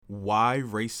Why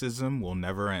Racism Will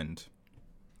Never End.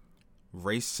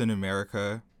 Race in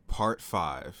America, Part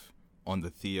 5, on the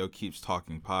Theo Keeps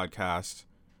Talking podcast.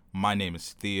 My name is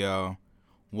Theo.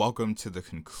 Welcome to the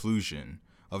conclusion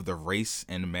of the Race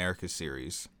in America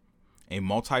series, a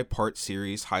multi-part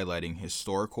series highlighting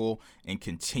historical and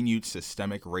continued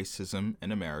systemic racism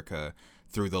in America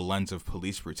through the lens of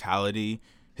police brutality,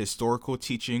 historical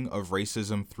teaching of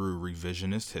racism through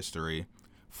revisionist history,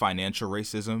 financial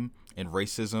racism, and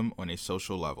racism on a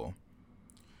social level.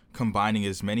 Combining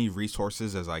as many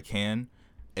resources as I can,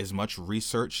 as much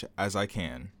research as I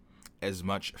can, as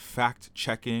much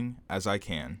fact-checking as I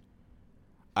can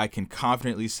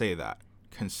confidently say that,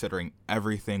 considering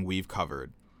everything we've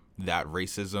covered, that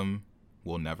racism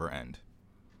will never end.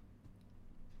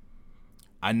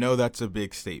 I know that's a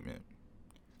big statement.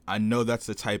 I know that's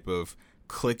the type of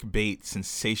clickbait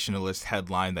sensationalist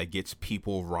headline that gets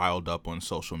people riled up on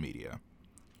social media.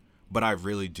 But I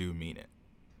really do mean it.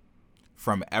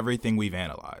 From everything we've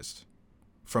analyzed,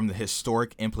 from the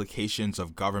historic implications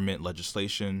of government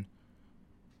legislation,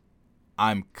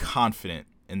 I'm confident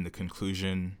in the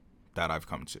conclusion that I've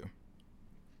come to.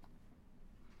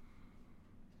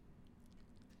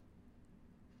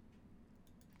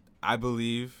 I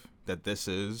believe that this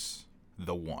is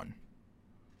the one.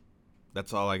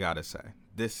 That's all I gotta say.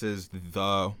 This is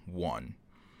the one.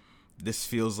 This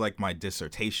feels like my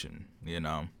dissertation,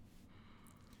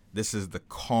 This is the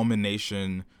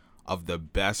culmination of the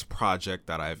best project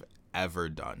that I've ever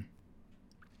done.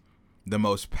 The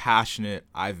most passionate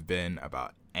I've been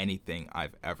about anything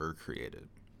I've ever created.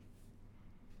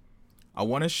 I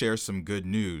want to share some good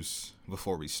news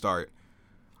before we start.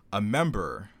 A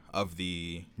member of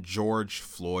the George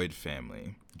Floyd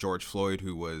family, George Floyd,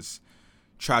 who was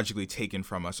tragically taken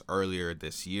from us earlier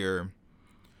this year,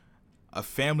 a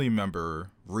family member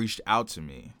reached out to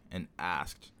me and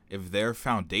asked if their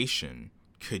foundation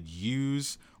could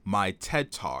use my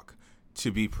TED Talk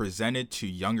to be presented to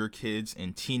younger kids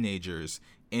and teenagers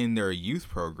in their youth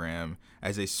program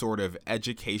as a sort of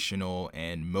educational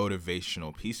and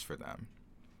motivational piece for them.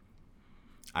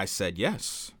 I said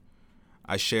yes.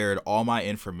 I shared all my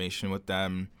information with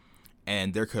them,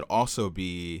 and there could also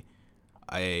be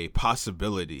a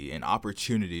possibility, an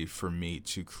opportunity for me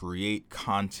to create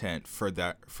content for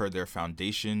their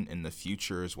foundation in the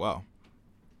future as well.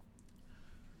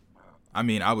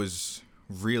 I was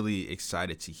really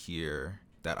excited to hear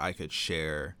that I could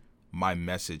share my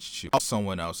message to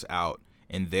someone else out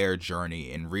in their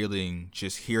journey, and really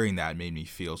just hearing that made me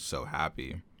feel so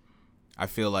happy. I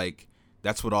feel like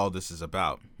that's what all this is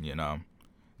about,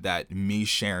 that me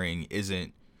sharing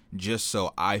isn't just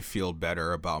so I feel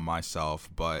better about myself,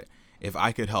 but if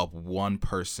I could help one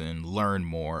person learn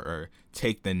more or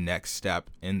take the next step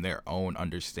in their own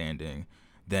understanding,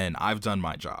 then I've done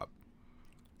my job.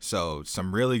 So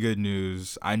some really good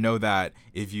news. I know that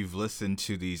if you've listened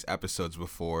to these episodes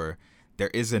before, there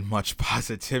isn't much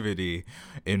positivity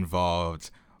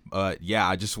involved. But yeah,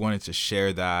 I just wanted to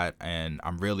share that, and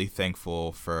I'm really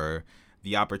thankful for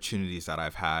the opportunities that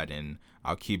I've had, and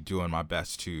I'll keep doing my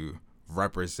best to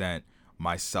represent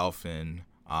myself and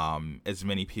as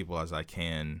many people as I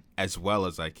can, as well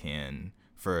as I can,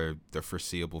 for the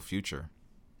foreseeable future.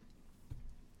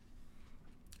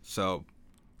 So,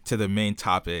 to the main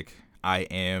topic, I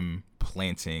am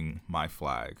planting my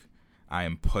flag. I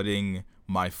am putting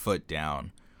my foot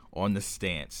down on the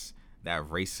stance that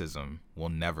racism will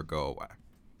never go away.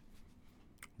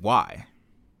 Why?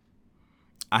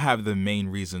 I have the main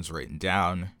reasons written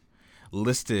down,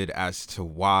 listed as to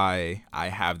why I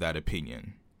have that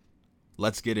opinion.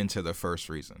 Let's get into the first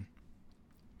reason.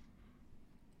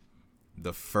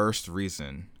 The first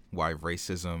reason why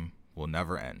racism will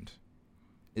never end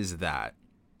is that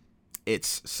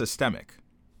it's systemic.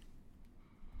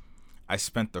 I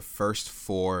spent the first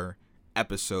 4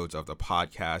 episodes of the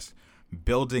podcast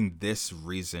building this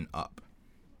reason up.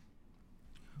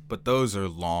 But those are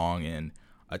long and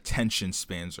attention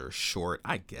spans are short.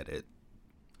 I get it.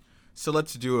 So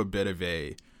let's do a bit of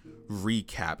a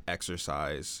recap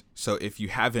exercise. So if you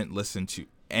haven't listened to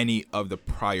any of the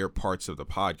prior parts of the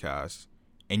podcast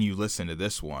and you listen to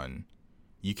this one,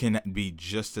 you can be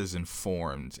just as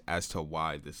informed as to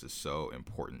why this is so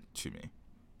important to me.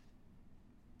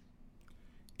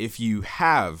 If you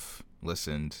have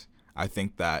listened, I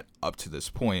think that up to this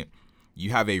point,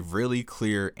 you have a really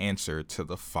clear answer to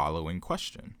the following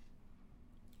question.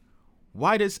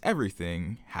 Why does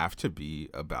everything have to be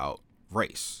about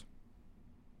race?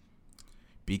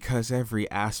 Because every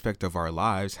aspect of our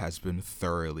lives has been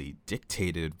thoroughly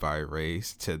dictated by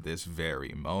race to this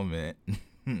very moment.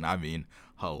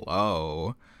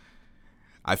 Hello.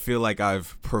 I feel like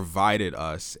I've provided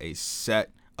us a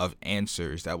set of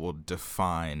answers that will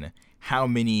define how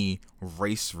many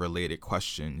race-related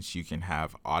questions you can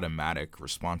have automatic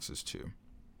responses to.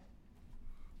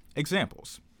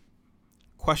 Examples.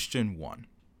 Question 1.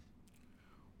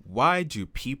 Why do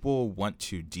people want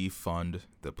to defund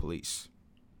the police?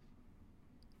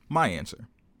 My answer.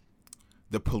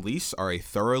 The police are a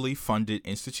thoroughly funded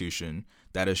institution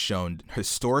that has shown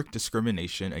historic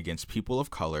discrimination against people of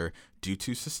color due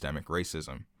to systemic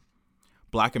racism.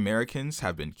 Black Americans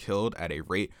have been killed at a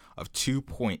rate of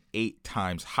 2.8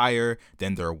 times higher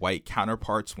than their white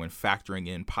counterparts when factoring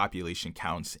in population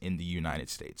counts in the United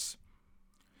States.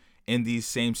 In these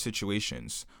same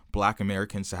situations, Black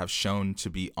Americans have shown to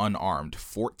be unarmed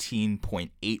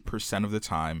 14.8% of the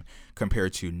time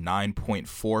compared to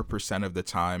 9.4% of the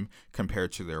time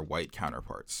compared to their white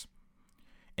counterparts.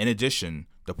 In addition,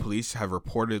 the police have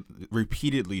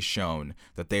repeatedly shown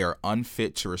that they are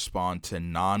unfit to respond to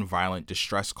nonviolent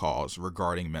distress calls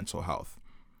regarding mental health.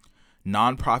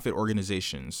 Nonprofit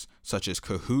organizations such as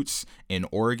Cahoots in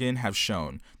Oregon have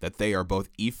shown that they are both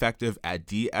effective at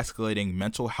de-escalating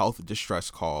mental health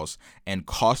distress calls and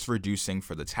cost reducing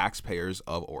for the taxpayers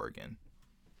of Oregon.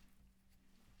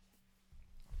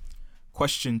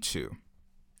 Question 2.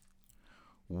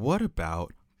 What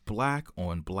about black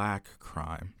on black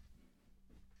crime?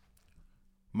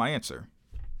 My answer.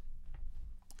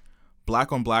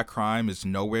 Black on black crime is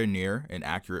nowhere near an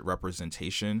accurate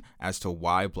representation as to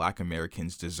why Black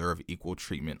Americans deserve equal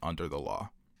treatment under the law.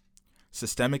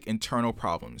 Systemic internal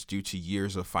problems due to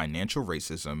years of financial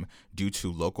racism due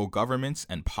to local governments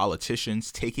and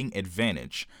politicians taking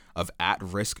advantage of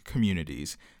at-risk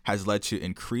communities has led to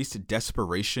increased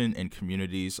desperation in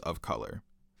communities of color.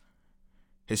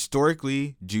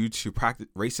 Historically, due to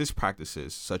racist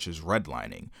practices such as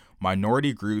redlining,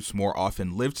 minority groups more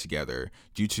often live together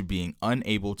due to being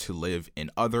unable to live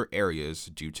in other areas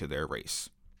due to their race.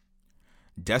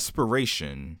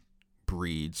 Desperation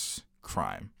breeds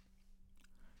crime.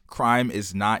 Crime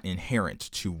is not inherent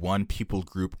to one people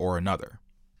group or another.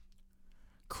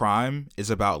 Crime is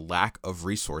about lack of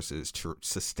resources to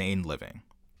sustain living.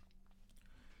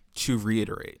 To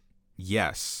reiterate,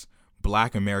 yes,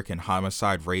 Black American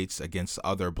homicide rates against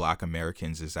other Black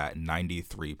Americans is at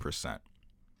 93%.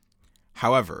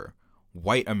 However,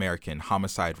 white American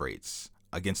homicide rates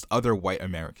against other white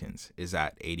Americans is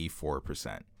at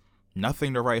 84%.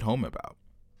 Nothing to write home about.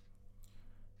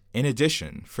 In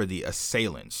addition, for the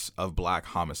assailants of Black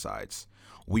homicides,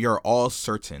 we are all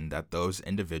certain that those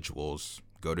individuals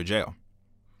go to jail.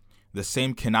 The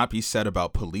same cannot be said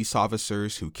about police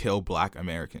officers who kill Black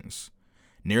Americans.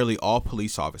 Nearly all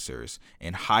police officers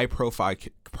in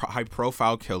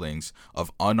high-profile killings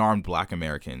of unarmed Black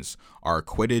Americans are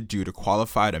acquitted due to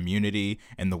qualified immunity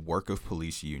and the work of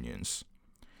police unions.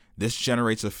 This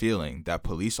generates a feeling that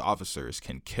police officers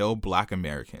can kill Black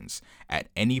Americans at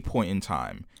any point in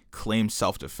time, claim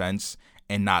self-defense,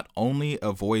 and not only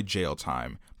avoid jail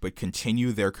time, but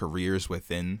continue their careers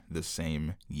within the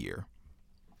same year.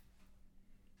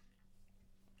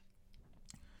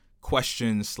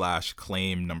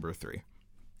 Question/claim number 3.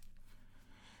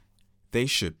 They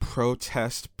should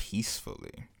protest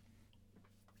peacefully.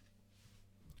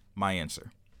 My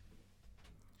answer.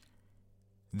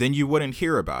 Then you wouldn't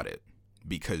hear about it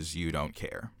because you don't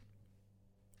care.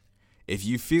 If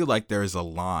you feel like there is a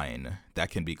line that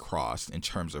can be crossed in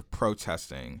terms of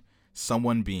protesting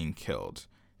someone being killed,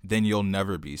 then you'll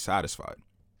never be satisfied.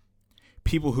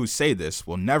 People who say this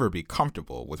will never be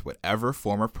comfortable with whatever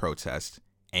form of protest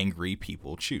angry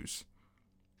people choose.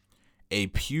 A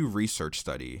Pew Research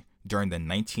study during the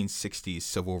 1960s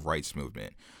civil rights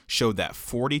movement showed that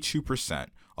 42%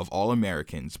 of all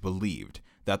Americans believed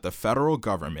that the federal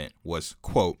government was,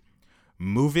 quote,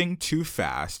 moving too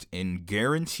fast in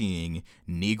guaranteeing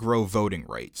Negro voting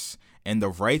rights and the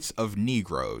rights of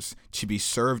Negroes to be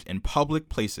served in public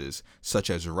places such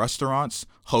as restaurants,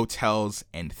 hotels,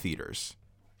 and theaters.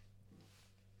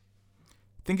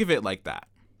 Think of it like that.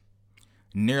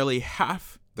 Nearly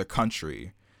half the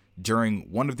country during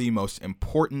one of the most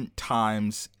important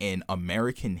times in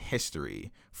American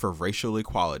history for racial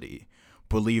equality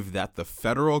believed that the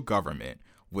federal government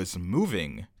was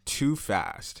moving too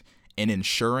fast in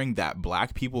ensuring that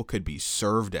Black people could be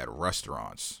served at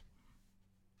restaurants,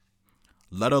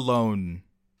 let alone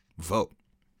vote.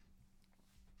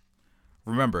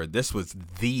 Remember, this was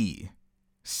the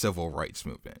civil rights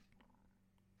movement.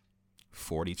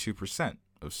 42%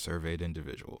 of surveyed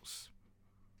individuals.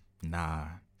 Nah,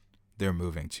 they're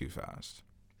moving too fast.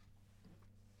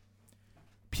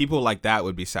 People like that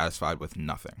would be satisfied with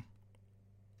nothing.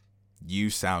 You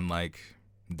sound like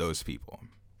those people.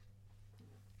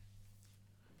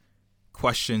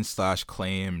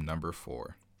 Question/claim number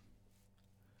 4.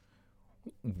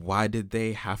 Why did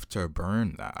they have to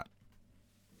burn that?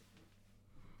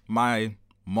 My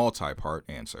multi-part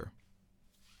answer.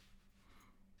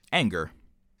 Anger.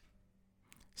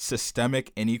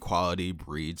 Systemic inequality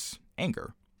breeds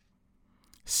anger.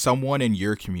 Someone in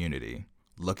your community,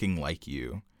 looking like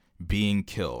you, being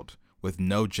killed with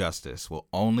no justice will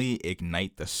only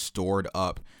ignite the stored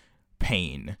up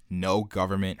pain no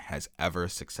government has ever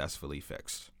successfully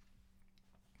fixed.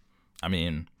 I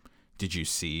mean, did you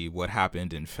see what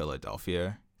happened in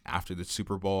Philadelphia after the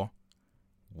Super Bowl?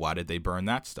 Why did they burn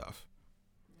that stuff?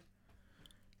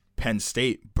 Penn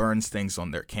State burns things on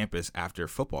their campus after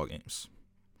football games.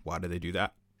 Why do they do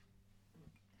that?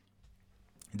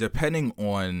 Depending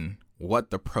on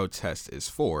what the protest is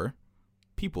for,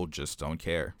 people just don't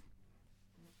care.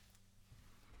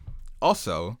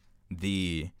 Also,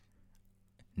 the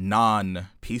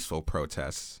non-peaceful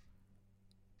protests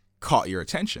caught your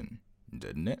attention,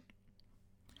 didn't it?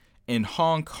 In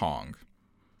Hong Kong,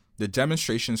 the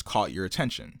demonstrations caught your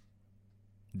attention.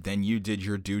 Then you did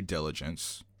your due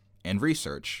diligence and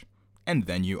research, and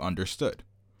then you understood.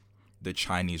 The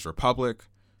Chinese Republic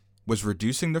was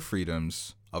reducing the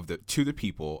freedoms to the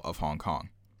people of Hong Kong.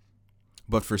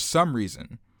 But for some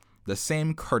reason, the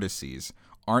same courtesies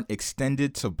aren't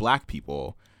extended to black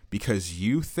people because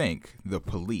you think the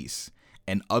police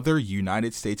and other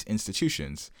United States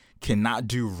institutions cannot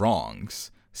do wrongs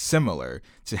similar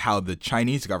to how the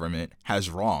Chinese government has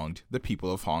wronged the people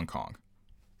of Hong Kong.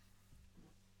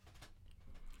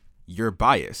 Your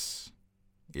bias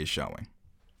is showing.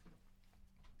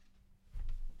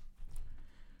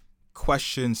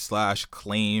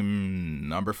 Question/claim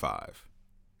number 5.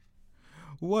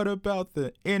 What about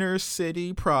the inner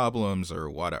city problems or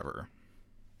whatever?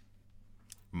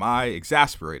 My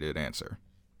exasperated answer.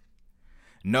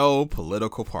 No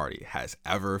political party has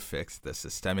ever fixed the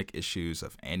systemic issues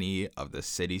of any of the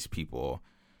city's people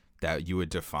that you would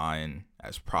define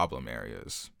as problem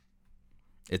areas.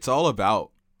 It's all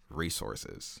about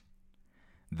resources.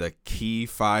 The key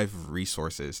 5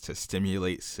 resources to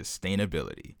stimulate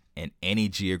sustainability in any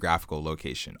geographical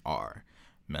location are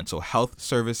mental health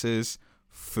services,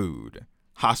 food,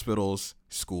 hospitals,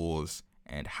 schools,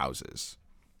 and houses.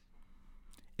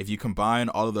 If you combine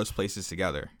all of those places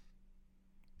together,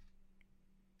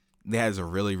 it has a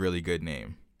really, really good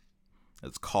name.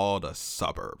 It's called a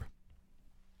suburb.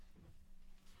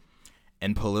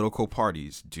 And political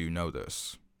parties do know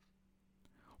this.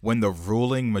 When the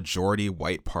ruling majority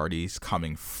white parties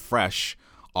coming fresh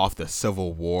off the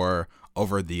Civil War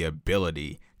over the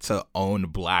ability to own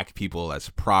black people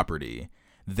as property,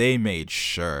 they made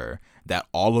sure that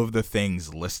all of the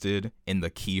things listed in the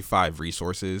key 5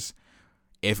 resources,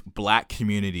 if black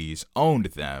communities owned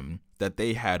them, that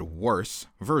they had worse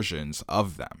versions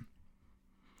of them.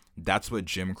 That's what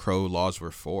Jim Crow laws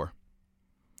were for.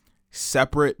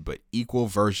 Separate but equal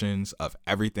versions of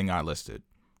everything I listed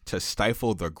to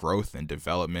stifle the growth and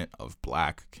development of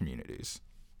black communities.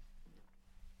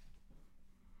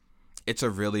 It's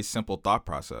a really simple thought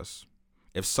process.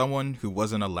 If someone who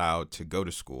wasn't allowed to go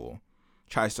to school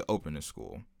tries to open a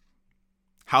school,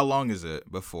 how long is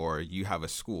it before you have a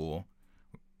school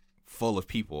full of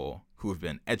people who have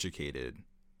been educated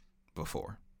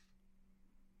before?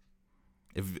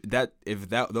 If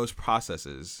those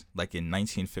processes, like in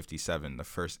 1957, the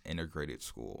first integrated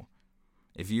school,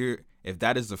 if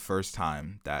that is the first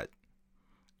time that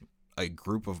a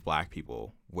group of black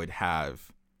people would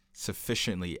have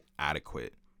sufficiently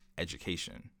adequate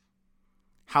education,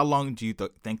 how long do you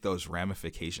think those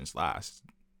ramifications last?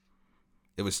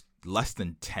 It was less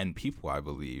than 10 people, I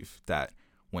believe, that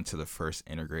went to the first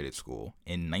integrated school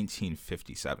in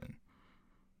 1957.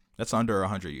 That's under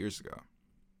 100 years ago.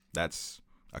 That's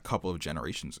a couple of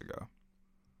generations ago.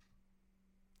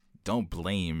 Don't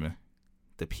blame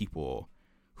the people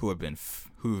who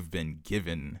have been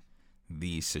given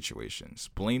these situations.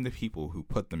 Blame the people who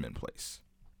put them in place.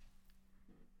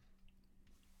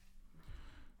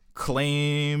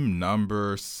 Claim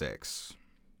number 6.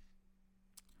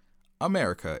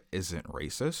 America isn't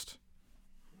racist.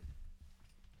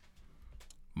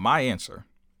 My answer.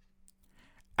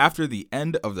 After the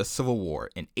end of the Civil War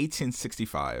in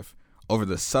 1865, over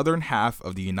the southern half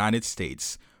of the United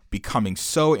States becoming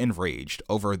so enraged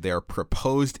over their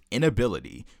proposed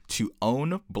inability to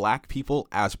own black people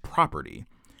as property,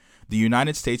 the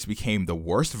United States became the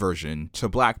worst version to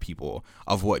black people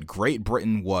of what Great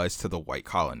Britain was to the white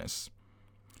colonists.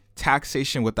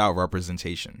 Taxation without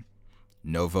representation,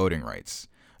 no voting rights,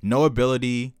 no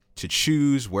ability to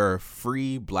choose where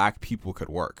free black people could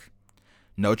work,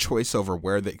 no choice over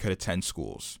where they could attend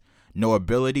schools, no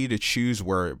ability to choose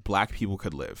where black people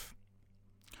could live.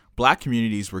 Black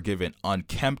communities were given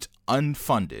unkempt,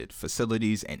 unfunded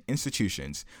facilities and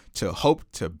institutions to hope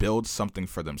to build something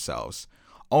for themselves,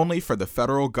 only for the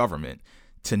federal government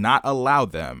to not allow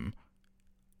them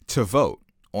to vote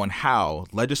on how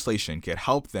legislation could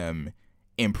help them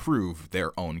improve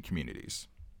their own communities.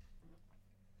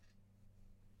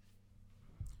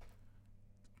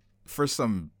 For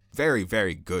some very,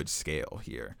 very good scale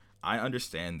here, I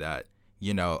understand that,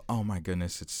 oh my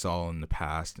goodness, it's all in the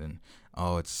past and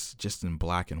oh, it's just in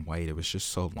black and white. It was just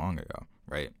so long ago,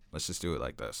 right? Let's just do it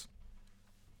like this.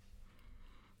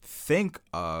 Think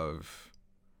of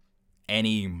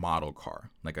any model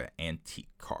car, like an antique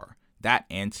car. That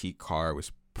antique car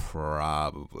was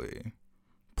probably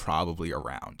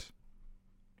around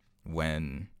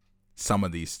when some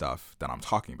of these stuff that I'm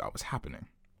talking about was happening,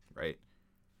 right?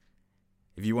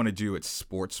 If you want to do it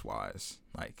sports wise,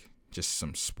 like just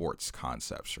some sports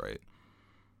concepts, right?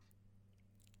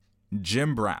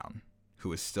 Jim Brown,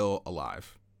 who is still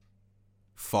alive,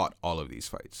 fought all of these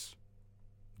fights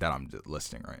that I'm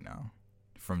listing right now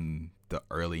from the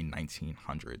early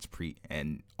 1900s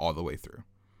and all the way through,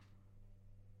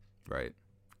 right?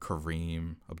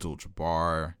 Kareem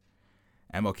Abdul-Jabbar,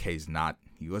 MLK's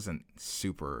he wasn't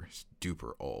super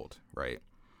duper old, right?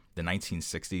 The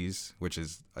 1960s, which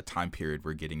is a time period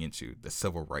we're getting into, the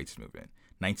civil rights movement,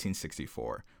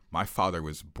 1964. My father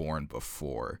was born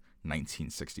before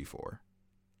 1964.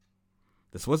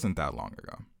 This wasn't that long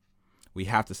ago. We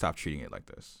have to stop treating it like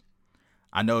this.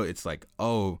 I know it's like,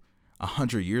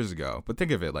 100 years ago, but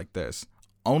think of it like this.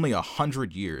 Only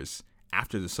 100 years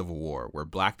after the Civil War were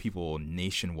black people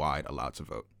nationwide allowed to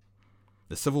vote.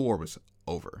 The Civil War was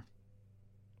over.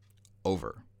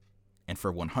 And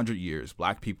for 100 years,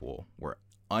 black people were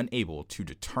unable to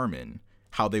determine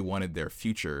how they wanted their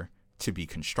future to be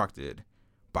constructed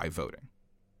by voting.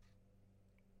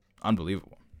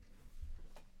 Unbelievable.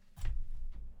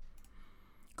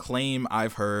 Claim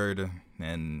I've heard,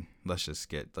 and let's just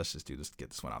get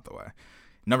this one out the way.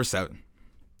 Number 7.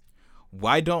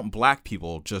 Why don't black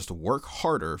people just work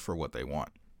harder for what they want?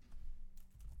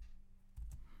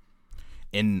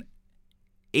 In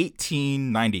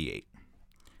 1898,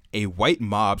 a white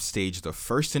mob staged the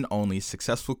first and only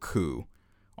successful coup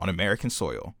on American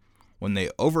soil when they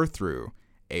overthrew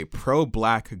a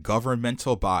pro-black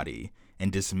governmental body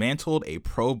and dismantled a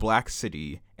pro-black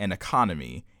city and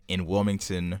economy in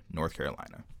Wilmington, North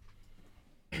Carolina.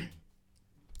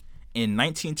 In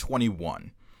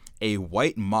 1921, a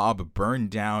white mob burned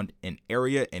down an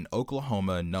area in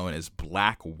Oklahoma known as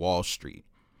Black Wall Street.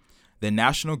 The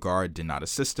National Guard did not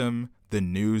assist them. The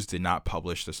news did not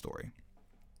publish the story.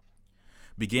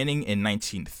 Beginning in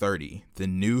 1930, the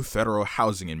new Federal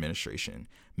Housing Administration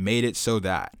made it so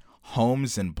that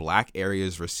homes in black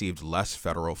areas received less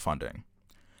federal funding.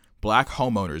 Black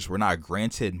homeowners were not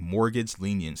granted mortgage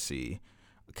leniency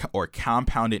or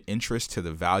compounded interest to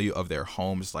the value of their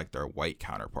homes like their white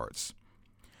counterparts.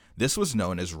 This was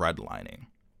known as redlining.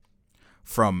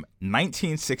 From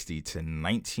 1960 to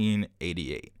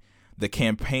 1988, the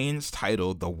campaigns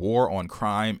titled The War on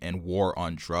Crime and War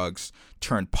on Drugs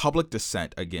turned public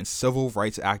dissent against civil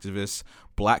rights activists,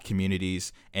 black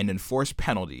communities, and enforced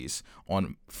penalties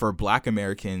for black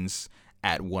Americans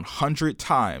at 100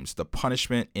 times the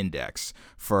punishment index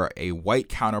for a white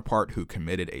counterpart who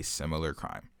committed a similar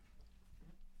crime.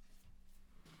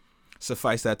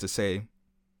 Suffice that to say,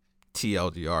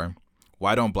 TLDR,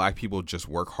 why don't black people just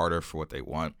work harder for what they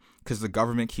want? Because the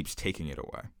government keeps taking it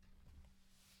away.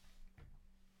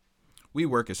 We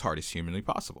work as hard as humanly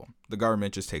possible. The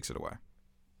government just takes it away.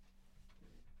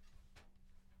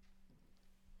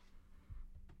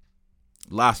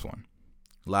 Last one.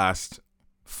 Last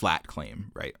flat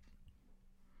claim, right?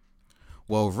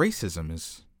 Well, racism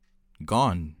is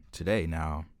gone today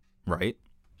now, right?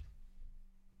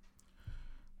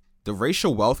 The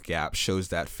racial wealth gap shows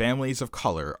that families of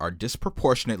color are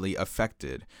disproportionately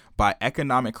affected by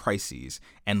economic crises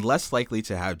and less likely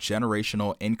to have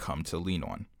generational income to lean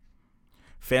on.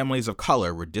 Families of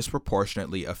color were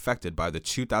disproportionately affected by the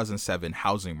 2007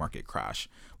 housing market crash,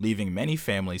 leaving many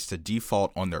families to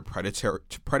default on their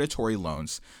predatory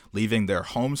loans, leaving their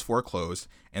homes foreclosed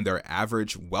and their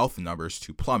average wealth numbers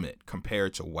to plummet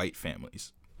compared to white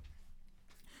families.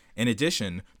 In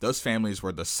addition, those families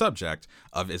were the subject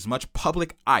of as much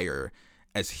public ire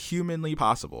as humanly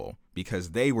possible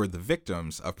because they were the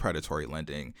victims of predatory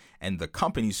lending, and the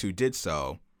companies who did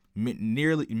so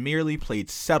merely played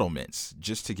settlements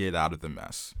just to get out of the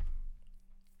mess.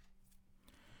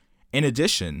 In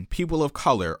addition, people of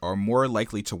color are more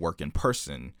likely to work in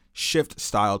person shift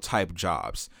style type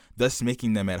jobs, thus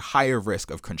making them at higher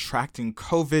risk of contracting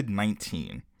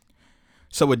COVID-19.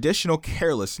 So additional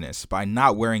carelessness by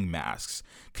not wearing masks,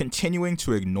 continuing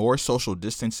to ignore social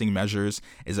distancing measures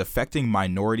is affecting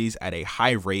minorities at a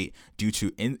high rate due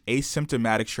to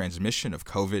asymptomatic transmission of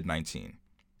COVID-19.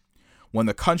 When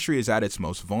the country is at its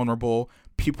most vulnerable,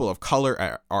 people of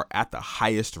color are at the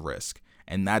highest risk,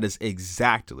 and that is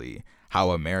exactly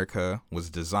how America was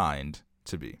designed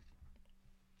to be.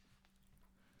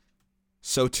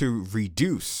 So to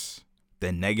reduce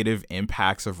the negative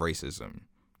impacts of racism,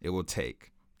 it will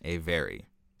take a very,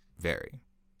 very,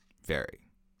 very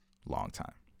long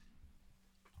time.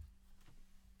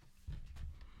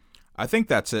 I think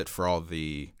that's it for all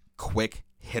the quick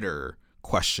hitter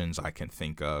questions I can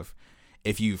think of.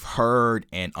 If you've heard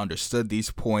and understood these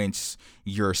points,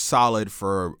 you're solid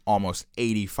for almost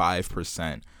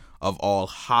 85% of all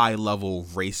high-level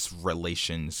race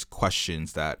relations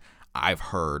questions that I've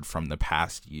heard from the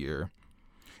past year.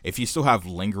 If you still have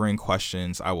lingering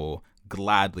questions, I will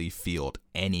gladly field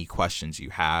any questions you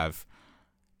have.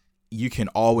 You can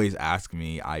always ask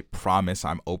me. I promise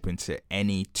I'm open to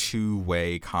any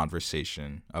two-way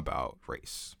conversation about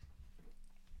race.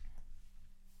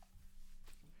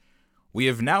 We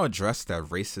have now addressed that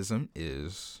racism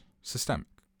is systemic.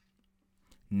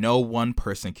 No one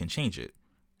person can change it.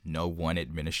 No one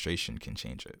administration can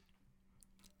change it.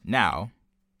 Now,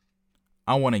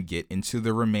 I want to get into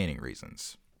the remaining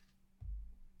reasons.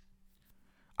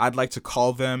 I'd like to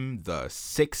call them the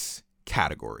 6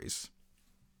 categories.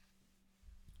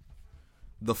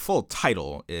 The full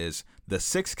title is The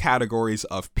 6 Categories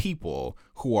of People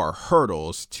Who Are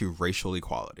Hurdles to Racial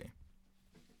Equality.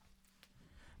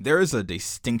 There is a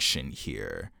distinction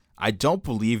here. I don't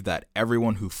believe that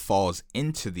everyone who falls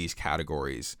into these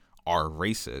categories are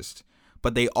racist,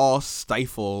 but they all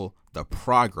stifle the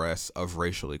progress of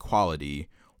racial equality,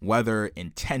 whether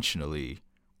intentionally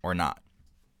or not.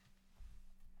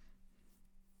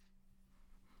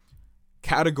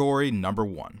 Category number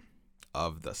 1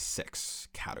 of the 6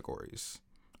 categories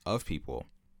of people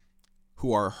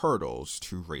who are hurdles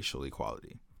to racial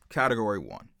equality. Category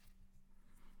 1.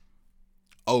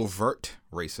 Overt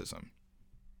racism.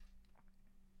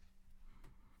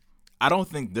 I don't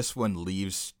think this one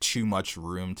leaves too much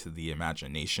room to the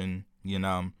imagination,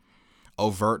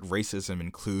 Overt racism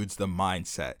includes the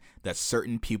mindset that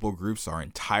certain people groups are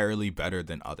entirely better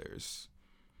than others.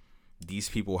 These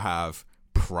people have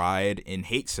pride in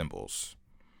hate symbols,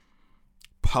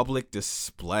 public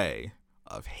display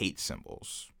of hate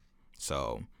symbols.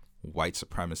 So white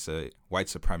supremacy,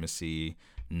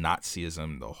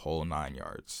 Nazism, the whole 9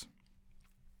 yards.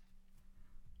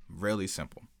 Really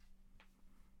simple.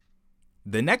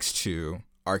 The next 2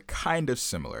 are kind of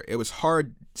similar. It was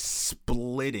hard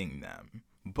splitting them,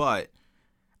 but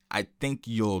I think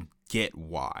you'll get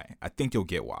why.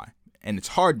 And it's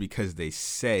hard because they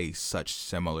say such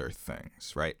similar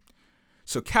things, right?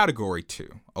 So category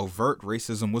 2, overt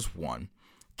racism was 1.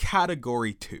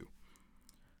 Category 2,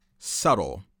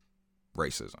 subtle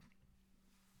racism.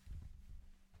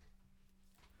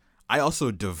 I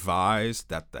also devised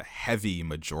that the heavy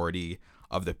majority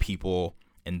of the people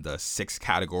in the 6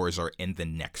 categories are in the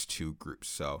next 2 groups.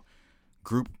 So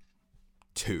group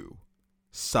 2,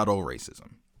 subtle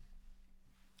racism.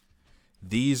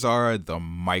 These are the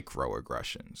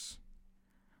microaggressions.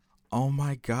 Oh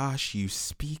my gosh, you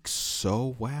speak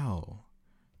so well.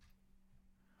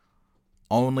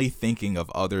 Only thinking of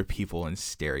other people in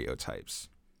stereotypes.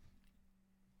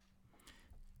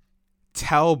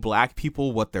 Tell black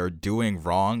people what they're doing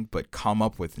wrong, but come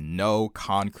up with no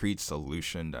concrete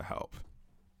solution to help.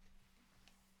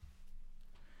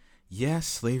 Yes,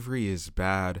 slavery is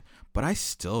bad, but I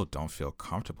still don't feel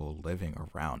comfortable living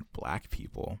around black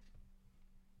people.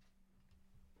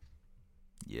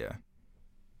 Yeah.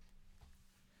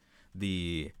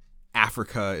 The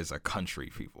Africa is a country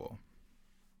people.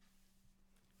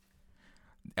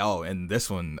 Oh, and this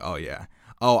one, oh yeah.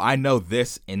 Oh, I know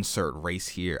this insert race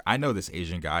here. I know this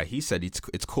Asian guy. He said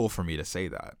it's cool for me to say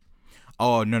that.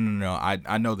 Oh, no.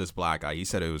 I know this black guy. He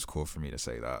said it was cool for me to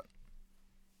say that.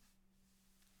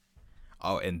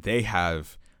 Oh, and they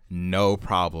have no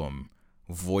problem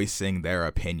voicing their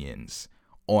opinions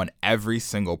on every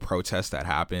single protest that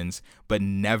happens, but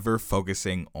never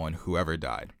focusing on whoever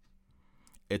died.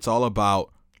 It's all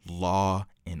about law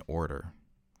and order.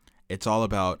 It's all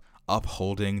about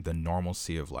upholding the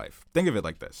normalcy of life. Think of it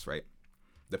like this, right?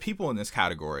 The people in this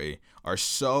category are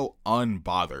so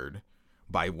unbothered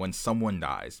by when someone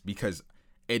dies because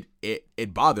it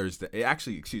bothers them.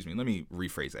 Let me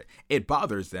rephrase it. It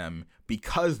bothers them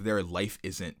because their life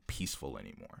isn't peaceful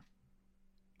anymore.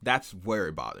 That's where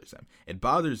it bothers them. It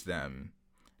bothers them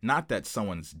not that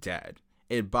someone's dead.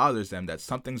 It bothers them that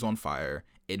something's on fire.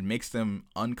 It makes them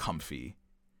uncomfy.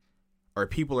 Or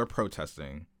people are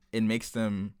protesting. It makes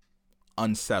them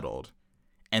unsettled.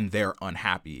 And they're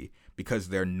unhappy because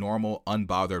their normal,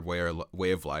 unbothered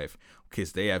way of life,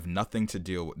 because they have nothing to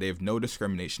deal with. They have no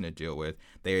discrimination to deal with.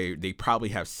 They probably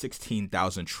have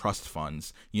 16,000 trust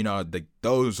funds. You know,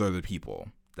 those are the people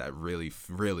that really,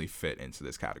 really fit into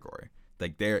this category.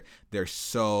 Like they're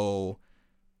so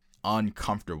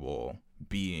uncomfortable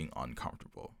being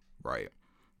uncomfortable, right?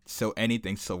 So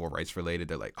anything civil rights related,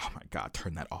 they're like, oh my God,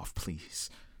 turn that off, please.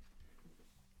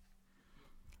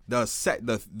 The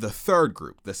third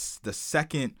group, the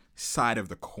second side of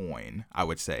the coin, I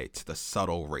would say, to the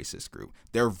subtle racist group,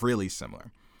 they're really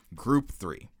similar. Group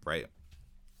 3, right?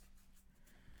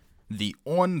 The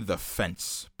on the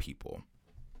fence people.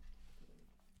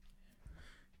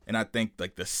 And I think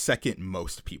like the second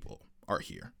most people are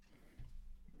here.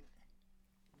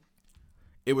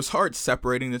 It was hard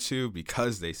separating the two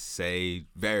because they say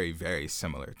very, very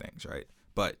similar things, right?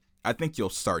 But I think you'll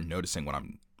start noticing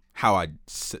how I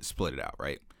split it out,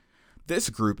 right? This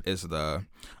group is the,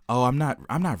 oh, I'm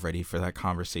not ready for that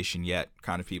conversation yet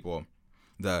kind of people.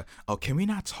 The, oh, can we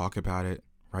not talk about it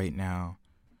right now?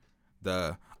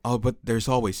 The, oh, but there's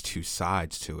always two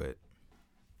sides to it.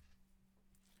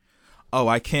 Oh,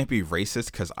 I can't be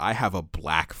racist because I have a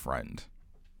black friend.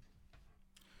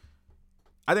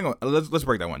 I think let's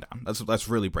break that one down. Let's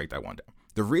really break that one down.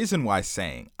 The reason why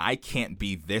saying I can't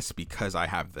be this because I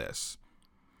have this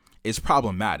is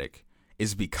problematic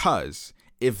is because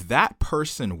if that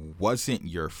person wasn't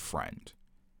your friend,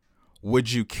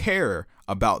 would you care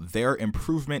about their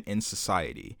improvement in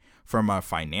society from a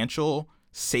financial,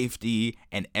 safety,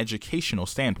 and educational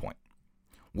standpoint?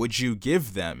 Would you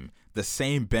give them the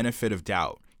same benefit of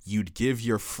doubt you'd give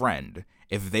your friend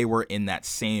if they were in that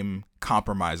same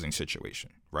compromising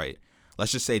situation, right?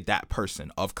 Let's just say that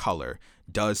person of color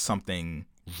does something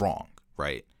wrong,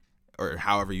 right? Or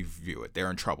however you view it, they're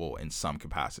in trouble in some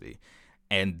capacity.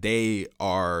 And they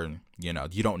are, you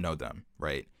don't know them,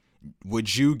 right?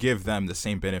 Would you give them the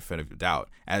same benefit of the doubt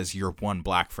as your one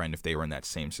black friend if they were in that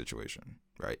same situation,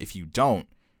 right? If you don't,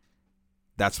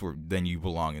 then you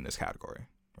belong in this category,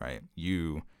 right?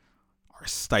 You are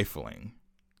stifling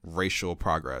racial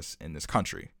progress in this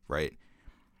country, right?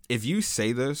 If you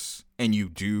say this and you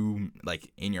do,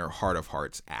 like, in your heart of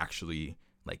hearts, actually,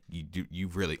 like, you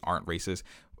really aren't racist,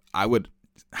 I would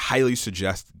highly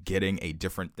suggest getting a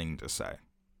different thing to say.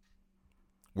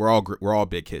 We're all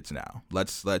big kids now.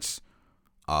 Let's there's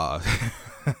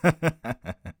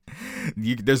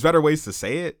better ways to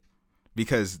say it,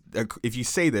 because if you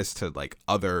say this to like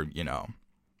other,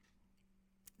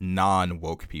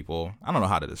 non-woke people, I don't know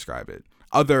how to describe it,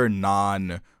 other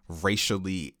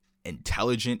non-racially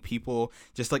intelligent people,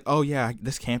 just like, oh yeah,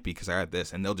 this can't be because I got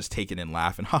this, and they'll just take it and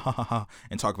laugh and ha ha ha ha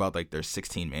and talk about like their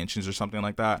 16 mansions or something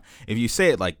like that. If you say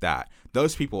it like that,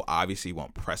 those people obviously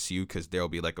won't press you because they'll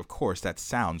be like, of course, that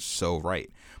sounds so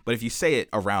right. But if you say it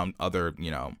around other,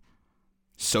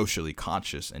 socially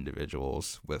conscious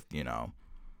individuals with,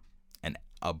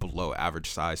 a below average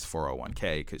sized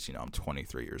 401k, because I'm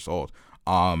 23 years old,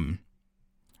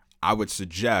 I would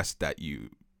suggest that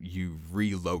you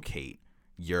relocate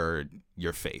your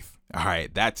faith. All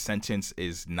right, that sentence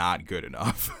is not good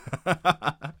enough.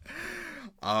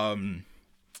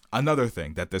 Another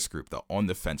thing that this group, the on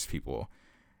the fence people,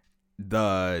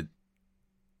 the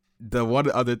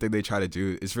one other thing they try to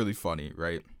do is really funny,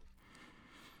 right?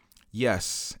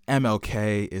 Yes,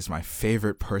 MLK is my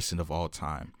favorite person of all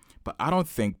time, but I don't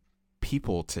think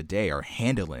people today are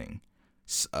handling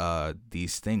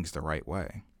these things the right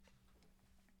way.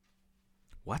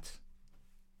 What?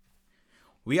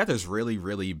 We got this really,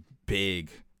 really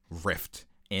big rift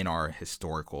in our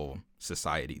historical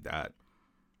society that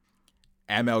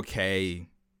MLK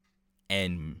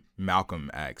and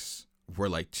Malcolm X were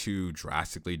like two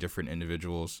drastically different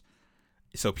individuals.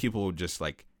 So people just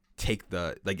like take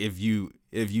if you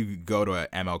go to an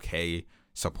MLK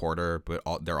supporter, but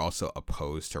they're also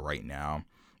opposed to right now,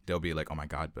 they'll be like, oh my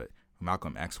God, but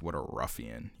Malcolm X, what a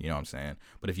ruffian, you know what I'm saying?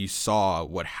 But if you saw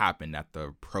what happened at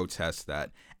the protests that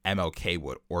MLK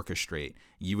would orchestrate,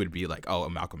 you would be like, oh,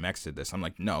 Malcolm X did this. I'm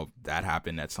like, no, that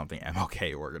happened at something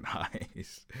MLK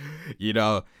organized,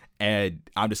 and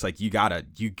I'm just like, you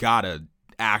gotta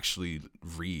actually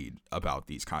read about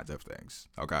these kinds of things,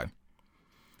 okay?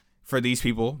 For these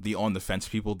people, the on the fence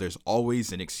people, there's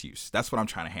always an excuse. That's what I'm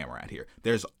trying to hammer at here.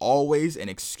 There's always an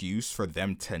excuse for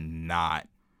them to not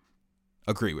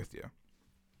agree with you.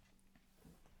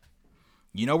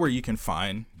 You know where you can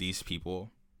find these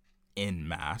people in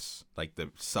mass, like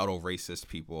the subtle racist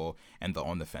people and the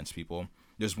on the fence people,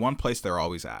 there's one place they're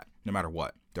always at, no matter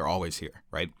what. They're always here,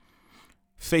 right?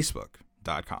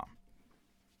 Facebook.com.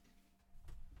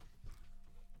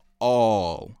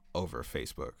 All over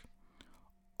Facebook.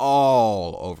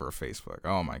 All over Facebook.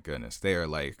 Oh my goodness. They are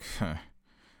like,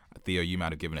 Theo, you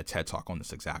might have given a TED talk on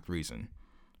this exact reason,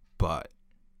 but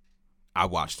I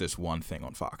watched this one thing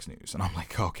on Fox News and I'm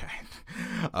like, okay.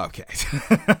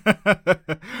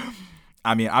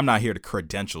 I mean, I'm not here to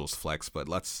credentials flex, but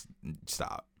let's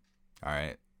stop. All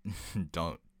right.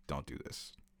 Don't do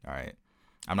this. All right.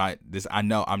 I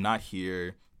know I'm not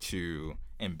here to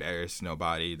embarrass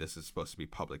nobody. This is supposed to be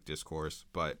public discourse,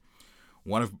 but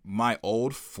one of my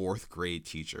old 4th grade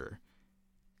teacher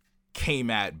came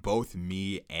at both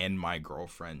me and my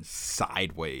girlfriend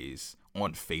sideways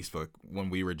on Facebook when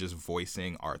we were just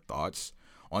voicing our thoughts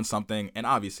on something. And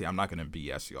obviously I'm not going to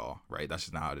BS y'all, right? That's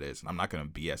just not how it is. And I'm not going to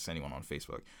BS anyone on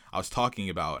Facebook. I was talking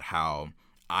about how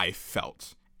I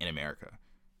felt in America,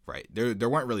 right? There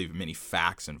weren't really many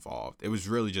facts involved. It was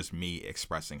really just me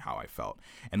expressing how I felt.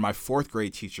 And my 4th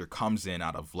grade teacher comes in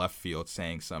out of left field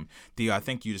saying Theo, I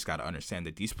think you just got to understand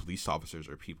that these police officers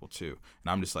are people too.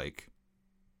 And I'm just like,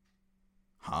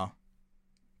 huh?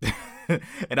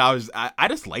 And I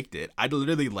just liked it. I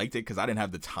literally liked it because I didn't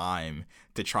have the time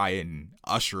to try and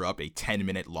usher up a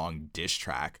 10-minute long diss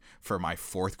track for my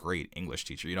 4th grade English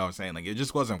teacher. You know what I'm saying? Like, it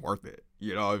just wasn't worth it.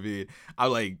 You know what I mean?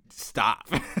 I'm like, stop.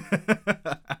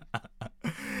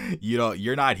 You know,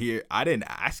 you're not here. I didn't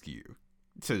ask you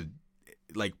to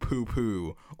like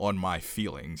poo on my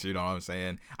feelings. You know what I'm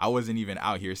saying? I wasn't even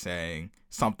out here saying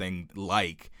something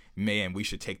like, man, we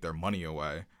should take their money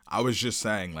away. I was just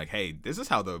saying, like, hey, this is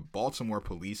how the Baltimore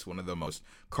police, one of the most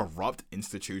corrupt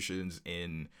institutions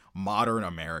in modern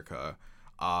America,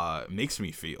 makes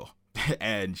me feel.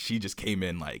 And she just came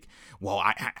in like, well,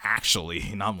 I actually,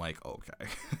 and I'm like, okay.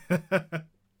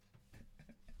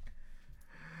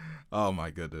 Oh, my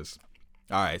goodness.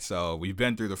 All right, so we've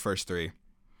been through the first 3.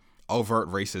 Overt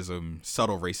racism,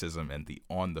 subtle racism, and the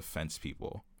on the fence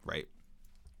people, right?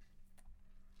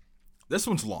 This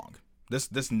one's long.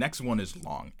 This next one is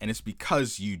long, and it's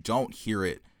because you don't hear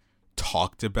it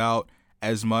talked about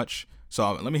as much.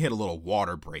 So let me hit a little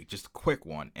water break, just a quick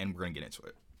one, and we're going to get into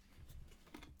it.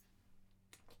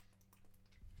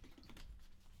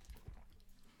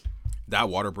 That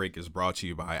water break is brought to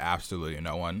you by absolutely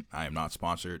no one. I am not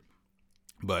sponsored.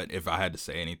 But if I had to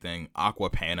say anything, Aqua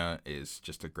Panna is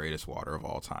just the greatest water of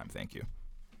all time. Thank you.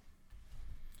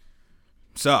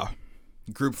 So,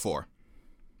 group 4.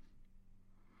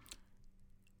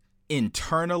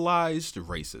 Internalized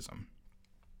racism.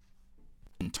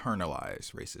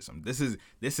 Internalized racism.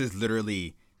 This is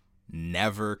literally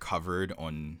never covered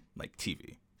on like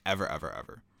TV.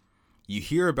 Ever. You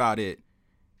hear about it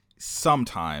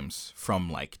sometimes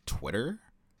from like Twitter,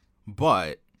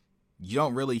 but you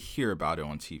don't really hear about it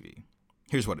on TV.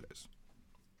 Here's what it is.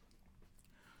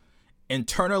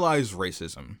 Internalized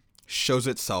racism shows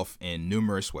itself in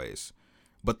numerous ways,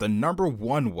 but the number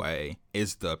one way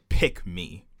is the pick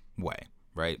me way,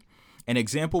 right? An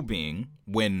example being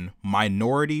when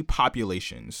minority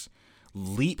populations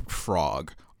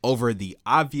leapfrog over the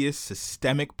obvious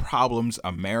systemic problems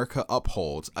America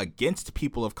upholds against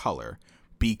people of color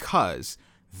because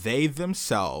they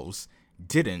themselves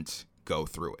didn't go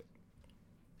through it.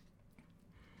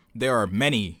 There are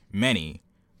many, many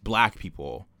black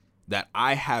people that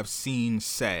I have seen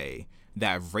say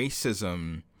that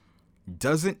racism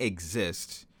doesn't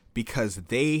exist because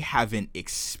they haven't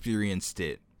experienced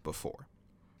it before.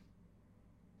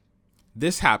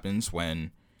 This happens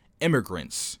when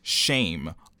immigrants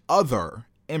shame other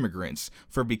immigrants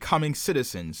for becoming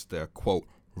citizens the, quote,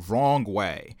 wrong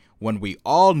way, when we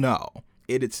all know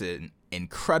it's an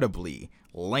incredibly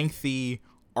lengthy,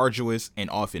 arduous, and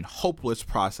often hopeless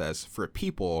process for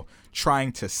people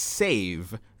trying to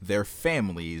save their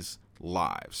families'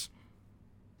 lives.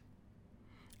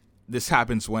 This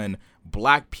happens when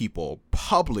black people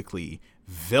publicly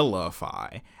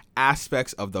vilify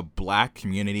aspects of the black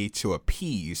community to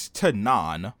appease to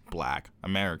non-black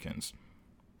Americans.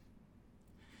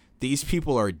 These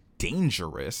people are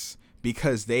dangerous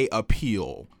because they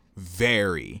appeal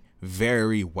very,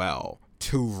 very well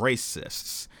to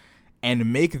racists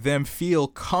and make them feel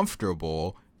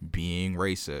comfortable being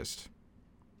racist.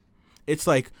 It's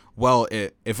like, well,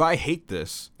 if I hate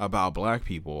this about black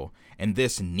people and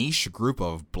this niche group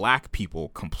of black people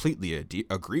completely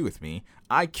agree with me,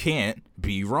 I can't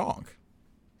be wrong.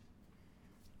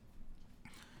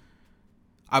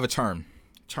 I have a term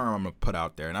I'm going to put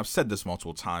out there, and I've said this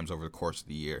multiple times over the course of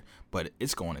the year, but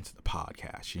it's going into the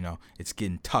podcast, you know, it's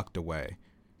getting tucked away.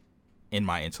 in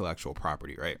my intellectual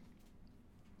property, right?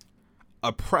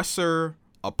 Oppressor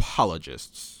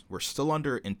apologists. We're still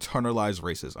under internalized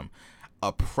racism.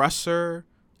 Oppressor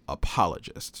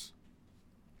apologists.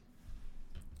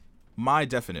 My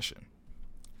definition: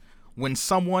 when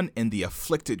someone in the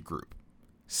afflicted group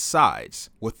sides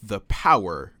with the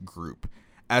power group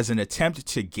as an attempt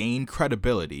to gain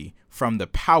credibility from the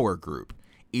power group,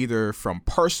 either from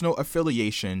personal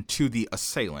affiliation to the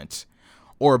assailant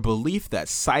or belief that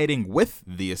siding with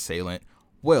the assailant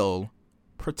will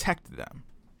protect them.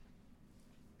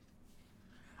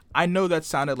 I know that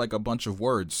sounded like a bunch of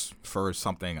words for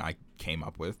something I came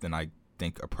up with, and I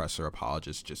think oppressor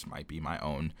apologist just might be my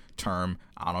own term.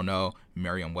 I don't know.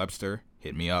 Merriam-Webster,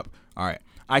 hit me up. All right.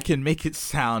 I can make it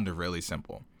sound really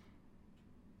simple.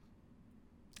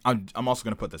 I'm also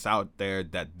going to put this out there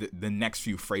that the next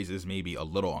few phrases may be a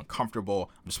little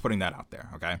uncomfortable. I'm just putting that out there,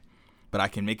 okay? But I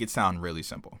can make it sound really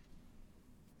simple.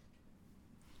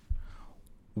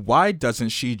 Why doesn't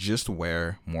she just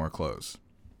wear more clothes?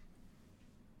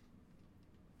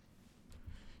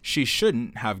 She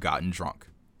shouldn't have gotten drunk.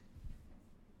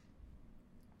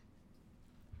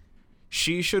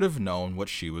 She should have known what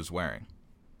she was wearing.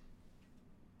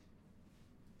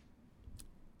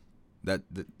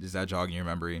 Is that jogging your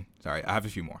memory? Sorry, I have a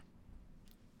few more.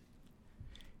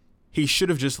 He should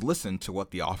have just listened to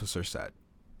what the officer said.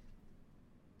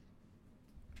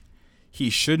 He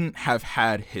shouldn't have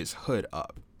had his hood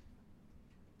up.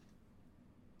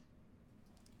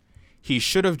 He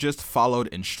should have just followed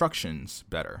instructions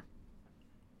better.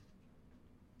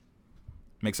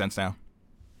 Make sense now?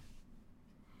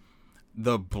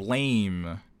 The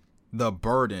blame, the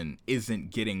burden isn't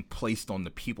getting placed on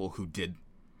the people who did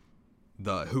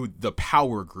the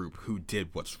power group who did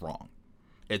what's wrong.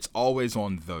 It's always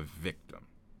on the victim.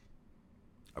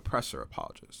 Oppressor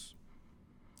apologists.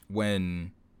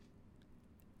 And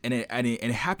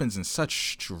it happens in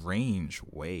such strange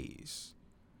ways.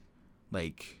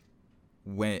 Like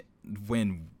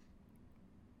when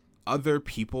other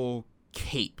people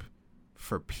cape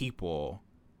for people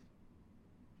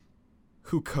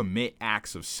who commit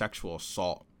acts of sexual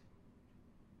assault,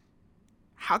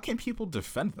 how can people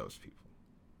defend those people?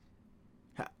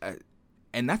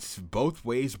 And that's both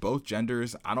ways, both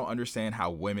genders. I don't understand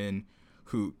how women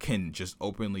who can just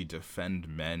openly defend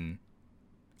men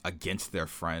against their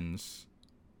friends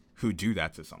who do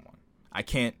that to someone. I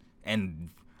can't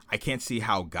see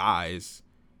how guys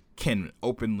can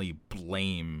openly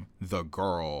blame the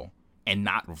girl and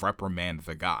not reprimand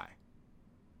the guy.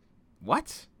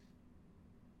 What?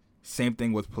 Same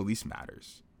thing with police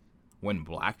matters. When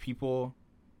black people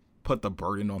put the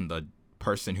burden on the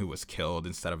person who was killed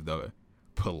instead of the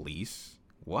police.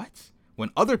 What? When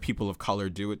other people of color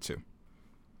do it too.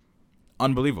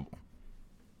 Unbelievable.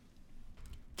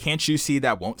 Can't you see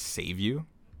that won't save you?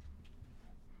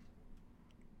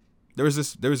 There was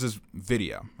this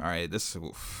video. All right,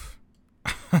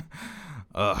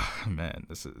 man,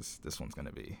 this one's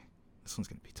gonna be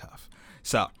tough.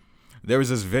 So there was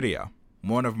this video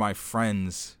one of my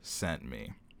friends sent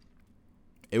me.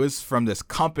 It was from this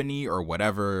company or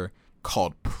whatever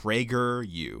called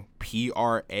PragerU,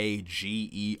 Prageru.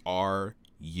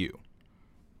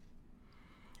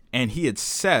 And he had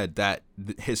said that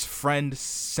his friend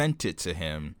sent it to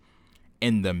him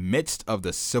in the midst of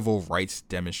the civil rights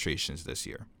demonstrations this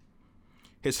year.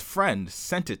 His friend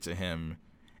sent it to him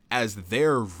as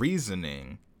their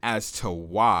reasoning as to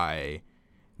why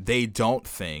they don't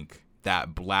think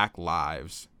that Black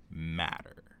lives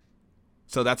matter.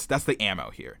 So that's the ammo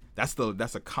here. That's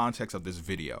the context of this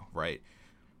video, right?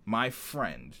 My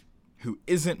friend, who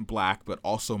isn't Black but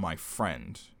also my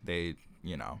friend,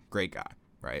 great guy,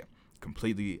 right?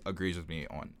 Completely agrees with me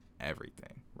on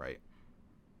everything, right?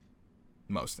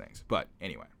 Most things. But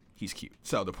anyway, he's cute.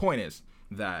 So the point is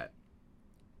that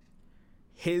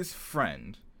his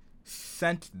friend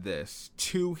sent this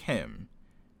to him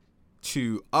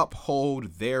to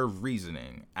uphold their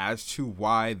reasoning as to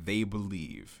why they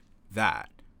believe that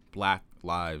Black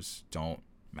lives don't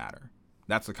matter.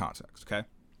 That's the context, okay?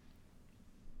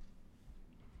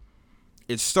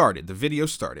 The video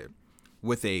started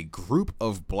with a group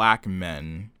of Black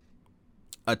men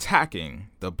attacking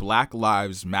the Black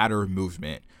Lives Matter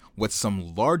movement with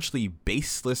some largely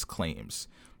baseless claims,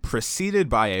 preceded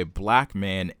by a Black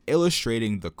man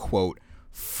illustrating the, quote,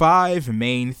 5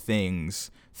 main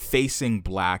things facing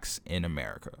Blacks in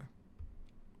America.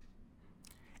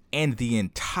 And the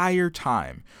entire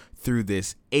time through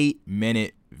this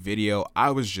 8-minute video,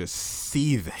 I was just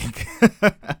seething.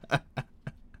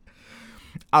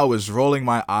 I was rolling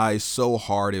my eyes so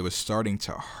hard it was starting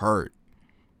to hurt.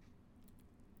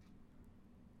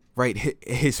 right?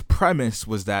 His premise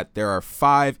was that there are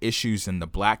 5 issues in the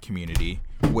black community,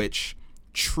 which,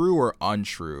 true or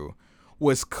untrue,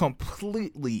 was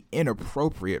completely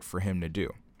inappropriate for him to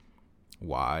do.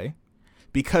 Why?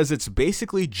 Because it's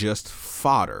basically just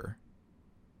fodder.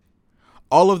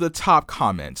 All of the top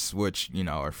comments, which,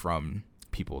 are from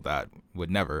people that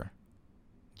would never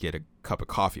get a cup of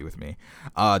coffee with me,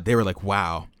 they were like,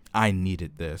 wow, I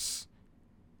needed this.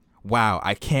 Wow,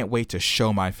 I can't wait to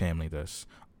show my family this.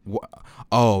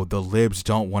 Oh, the libs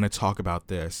don't want to talk about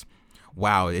this.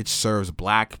 Wow, it serves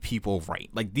black people right.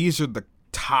 Like, these are the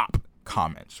top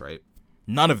comments, right?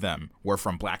 None of them were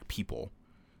from black people.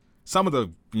 Some of the,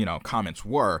 comments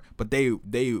were, but they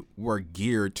were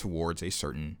geared towards a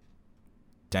certain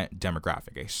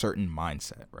demographic, a certain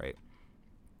mindset, right?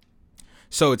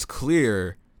 So it's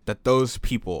clear that those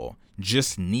people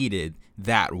just needed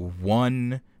that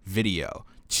one video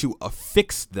to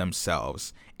affix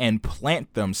themselves and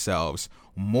plant themselves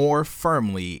more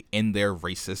firmly in their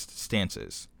racist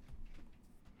stances.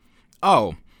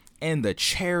 Oh, and the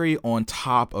cherry on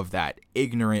top of that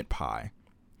ignorant pie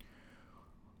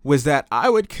was that I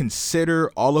would consider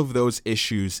all of those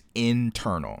issues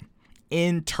internal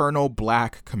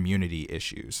black community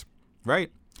issues,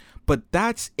 right? But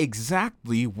that's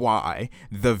exactly why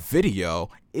the video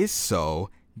is so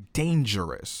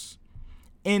dangerous.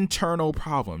 Internal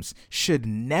problems should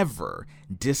never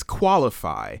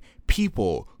disqualify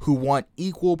people who want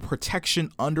equal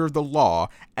protection under the law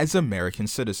as American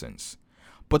citizens.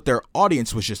 But their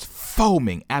audience was just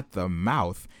foaming at the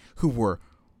mouth, who were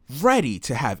ready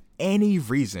to have any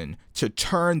reason to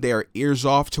turn their ears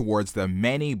off towards the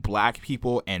many black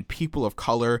people and people of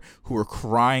color who are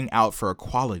crying out for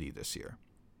equality this year.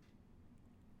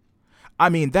 I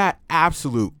mean, that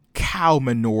absolute cow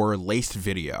manure laced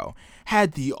video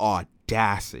had the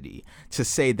audacity to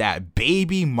say that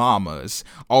baby mamas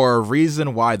are a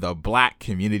reason why the black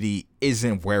community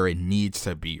isn't where it needs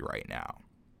to be right now.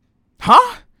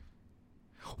 Huh?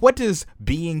 What does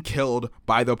being killed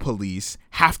by the police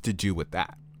have to do with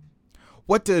that?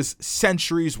 What does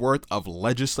centuries worth of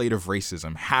legislative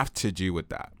racism have to do with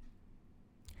that?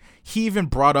 He even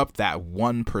brought up that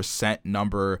 1%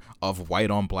 number of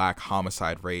white on black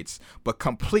homicide rates, but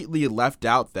completely left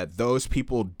out that those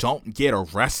people don't get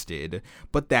arrested,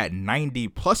 but that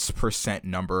 90+%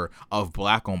 number of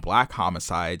black on black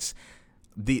homicides,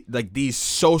 these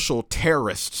social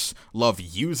terrorists love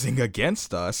using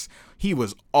against us. He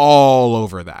was all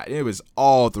over that. It was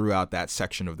all throughout that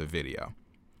section of the video.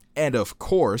 And of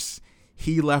course,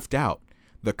 he left out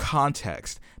the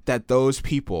context that those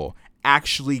people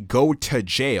actually go to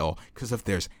jail, because if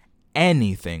there's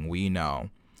anything we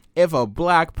know, if a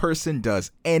black person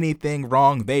does anything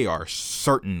wrong, they are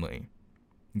certainly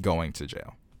going to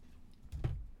jail.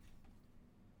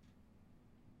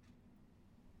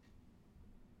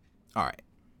 All right.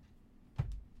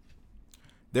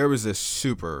 There was this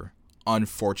super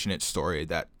unfortunate story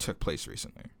that took place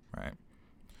recently, right?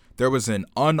 There was an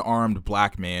unarmed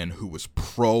black man who was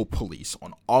pro-police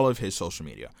on all of his social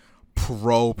media.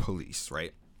 Pro-police,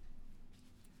 right?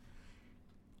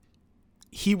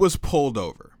 He was pulled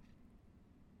over.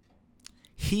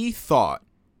 He thought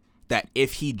that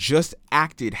if he just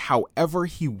acted however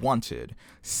he wanted,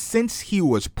 since he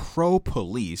was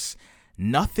pro-police,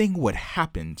 nothing would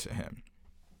happen to him.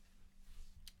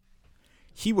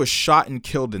 He was shot and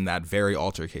killed in that very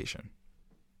altercation.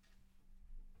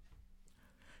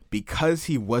 Because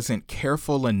he wasn't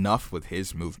careful enough with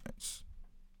his movements.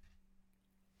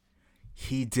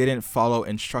 He didn't follow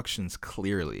instructions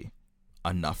clearly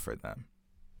enough for them.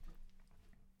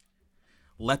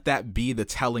 Let that be the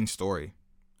telling story.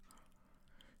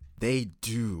 They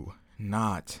do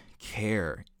not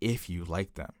care if you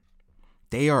like them.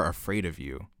 They are afraid of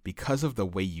you because of the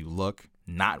way you look,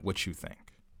 not what you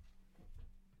think.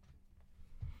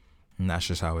 And that's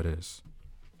just how it is.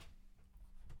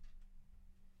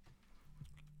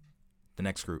 The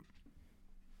next group.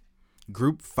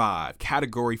 Group 5,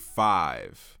 category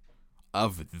 5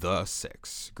 of the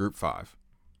 6. Group 5.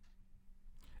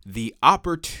 The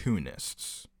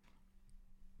opportunists.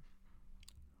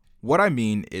 What I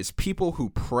mean is people who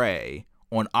prey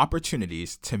on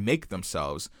opportunities to make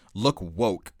themselves look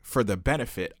woke for the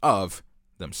benefit of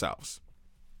themselves.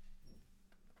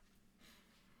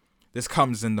 This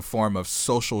comes in the form of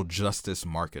social justice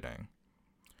marketing,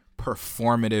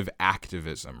 performative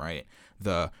activism, right?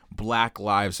 The Black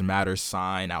Lives Matter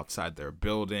sign outside their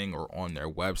building or on their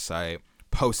website,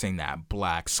 posting that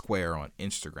black square on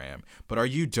Instagram. But are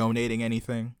you donating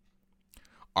anything?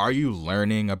 Are you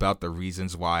learning about the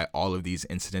reasons why all of these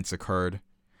incidents occurred?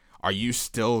 Are you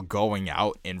still going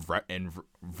out and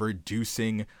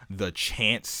reducing the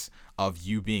chance of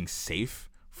you being safe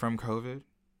from COVID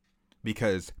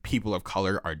because people of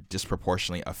color are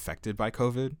disproportionately affected by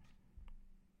COVID?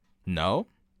 No,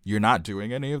 you're not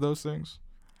doing any of those things.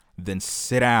 Then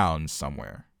sit down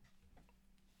somewhere.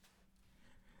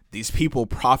 These people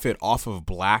profit off of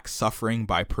Black suffering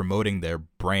by promoting their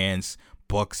brands,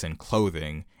 books, and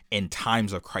clothing in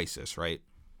times of crisis, right?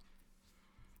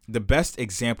 The best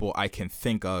example I can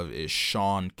think of is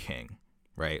Shaun King,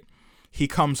 right? He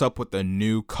comes up with a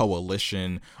new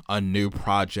coalition, a new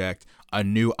project, a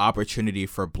new opportunity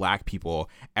for Black people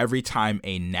every time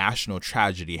a national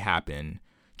tragedy happens,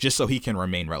 just so he can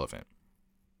remain relevant.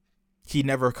 He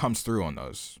never comes through on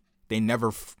those. They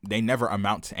never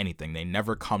amount to anything. They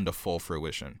never come to full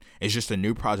fruition. It's just a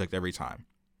new project every time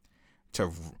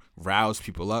to rouse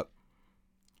people up,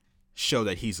 show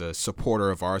that he's a supporter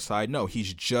of our side. No,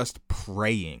 he's just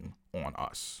preying on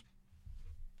us.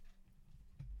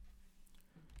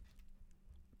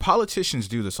 Politicians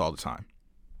do this all the time.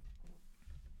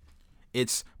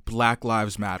 It's Black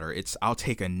Lives Matter. It's I'll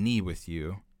take a knee with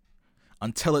you,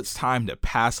 until it's time to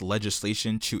pass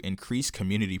legislation to increase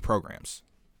community programs.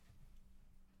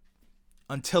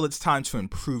 Until it's time to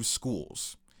improve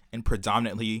schools in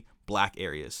predominantly Black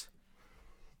areas.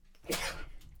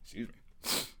 Excuse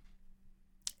me.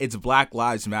 It's Black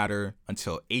Lives Matter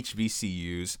until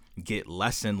HBCUs get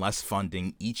less and less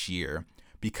funding each year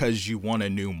because you want a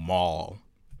new mall.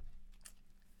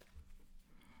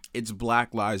 It's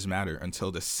Black Lives Matter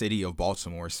until the city of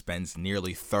Baltimore spends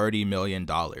nearly $30 million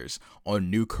on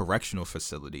new correctional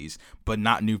facilities, but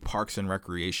not new parks and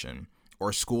recreation,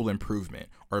 or school improvement,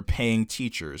 or paying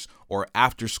teachers, or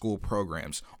after-school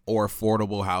programs, or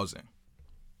affordable housing.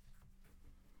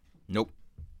 Nope.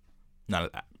 None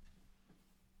of that.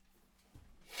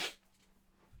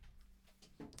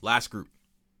 Last group.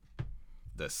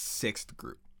 The sixth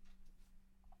group.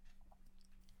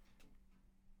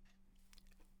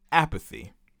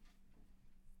 Apathy.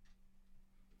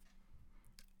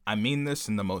 I mean this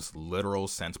in the most literal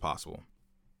sense possible.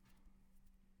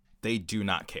 They do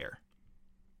not care.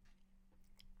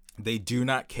 They do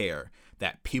not care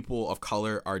that people of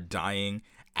color are dying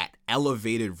at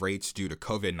elevated rates due to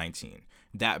COVID-19.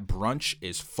 That brunch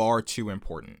is far too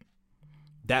important.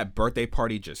 That birthday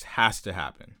party just has to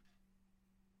happen.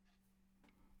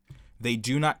 They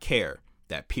do not care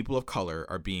that people of color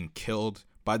are being killed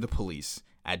by the police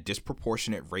at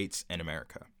disproportionate rates in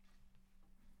America.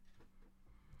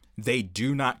 They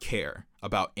do not care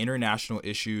about international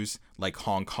issues like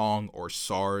Hong Kong or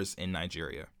SARS in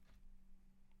Nigeria.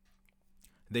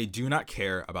 They do not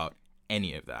care about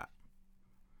any of that.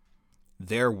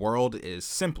 Their world is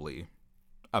simply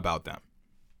about them.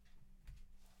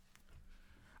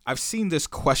 I've seen this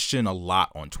question a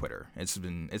lot on Twitter.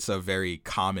 It's a very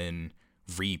common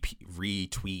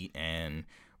retweet and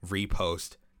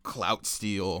repost, clout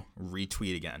steal,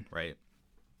 retweet again, right?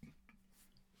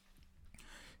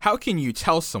 How can you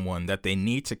tell someone that they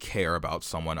need to care about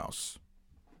someone else?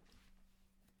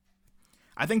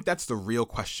 I think that's the real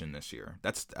question this year.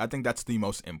 I think that's the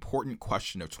most important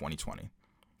question of 2020.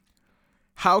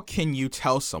 How can you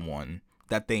tell someone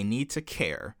that they need to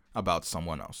care about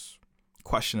someone else?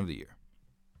 Question of the year.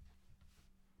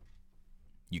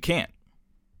 You can't.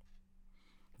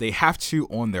 They have to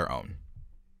on their own.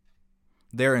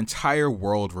 Their entire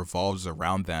world revolves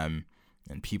around them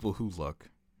and people who look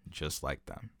just like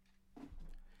them.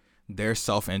 Their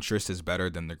self-interest is better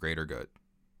than the greater good.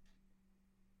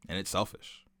 And it's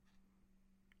selfish.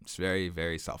 It's very,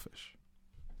 very selfish.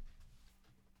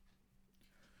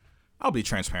 I'll be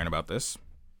transparent about this.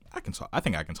 I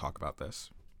think I can talk about this.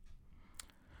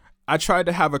 I tried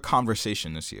to have a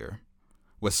conversation this year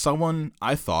with someone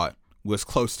I thought was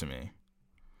close to me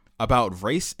about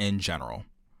race in general.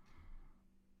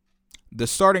 The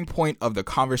starting point of the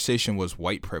conversation was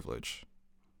white privilege,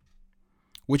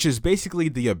 which is basically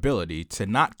the ability to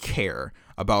not care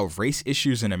about race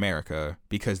issues in America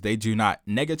because they do not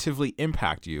negatively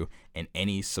impact you in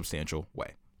any substantial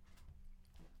way.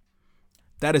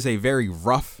 That is a very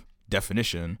rough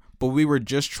definition, but we were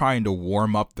just trying to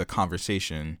warm up the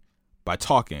conversation by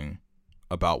talking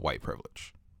about white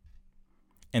privilege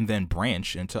and then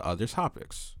branch into other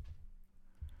topics.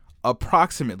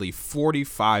 Approximately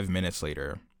 45 minutes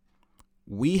later,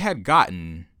 we had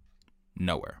gotten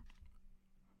nowhere.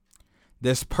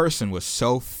 This person was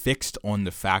so fixed on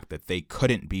the fact that they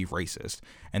couldn't be racist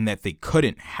and that they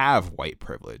couldn't have white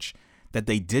privilege that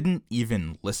they didn't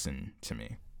even listen to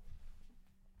me.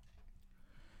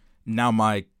 Now,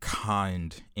 my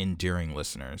kind, endearing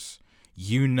listeners,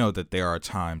 you know that there are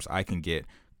times I can get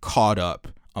caught up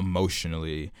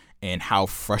emotionally and how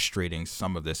frustrating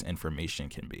some of this information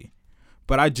can be.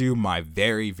 But I do my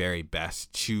very, very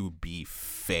best to be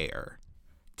fair,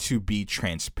 to be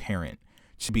transparent,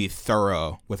 to be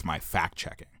thorough with my fact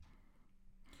checking.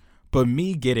 But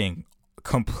me getting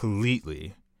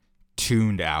completely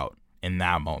tuned out in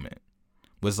that moment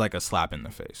was like a slap in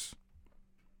the face.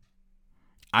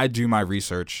 I do my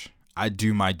research, I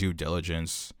do my due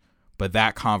diligence, but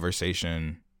that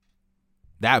conversation,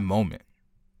 that moment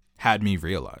had me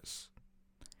realize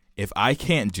if I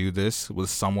can't do this with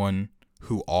someone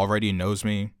who already knows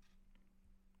me,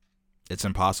 it's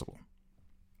impossible.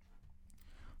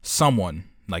 Someone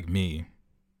like me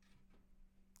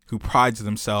who prides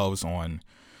themselves on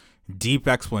deep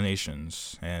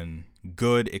explanations and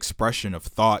good expression of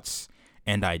thoughts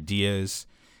and ideas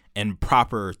and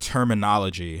proper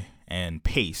terminology and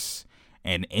pace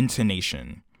and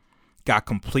intonation got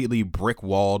completely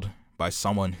brick-walled by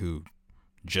someone who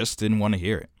just didn't want to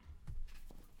hear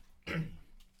it.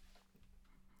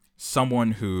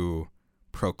 Someone who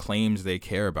proclaims they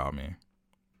care about me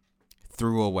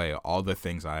threw away all the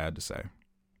things I had to say.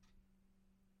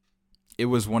 It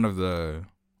was one of the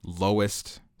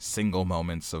lowest single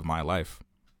moments of my life.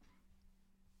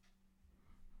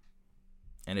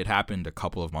 And it happened a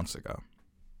couple of months ago.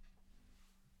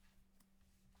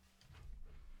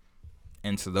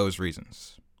 And to those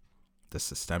reasons, the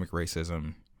systemic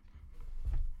racism,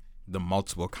 the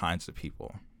multiple kinds of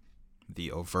people,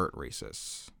 the overt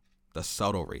racists, the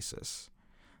subtle racists,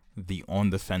 the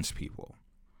on-the-fence people,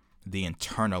 the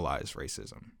internalized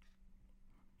racism,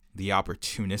 the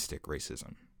opportunistic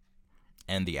racism,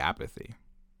 and the apathy,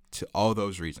 to all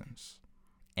those reasons,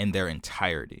 in their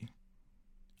entirety,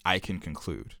 I can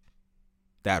conclude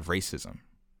that racism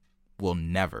will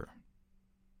never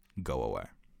go away.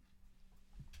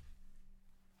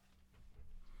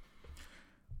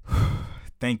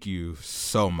 Thank you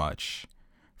so much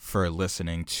for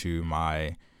listening to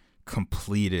my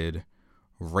completed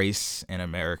Race in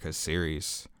America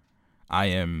series. I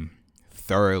am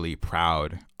thoroughly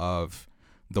proud of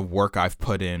the work I've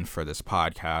put in for this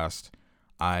podcast.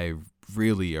 I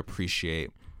really appreciate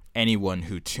anyone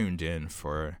who tuned in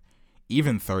for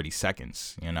even 30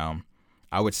 seconds.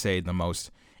 I would say the most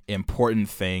important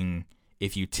thing,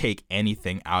 if you take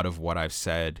anything out of what I've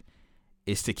said,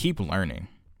 is to keep learning.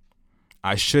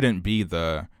 I shouldn't be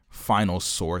the final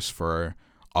source for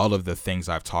all of the things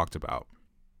I've talked about.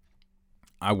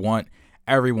 I want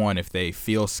everyone, if they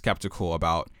feel skeptical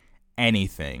about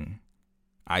anything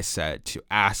I said, to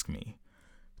ask me,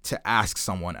 to ask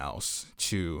someone else,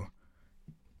 to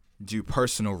do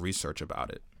personal research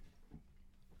about it.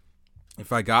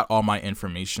 If I got all my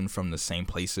information from the same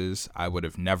places, I would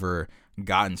have never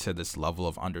gotten to this level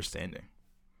of understanding.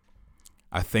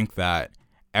 I think that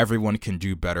everyone can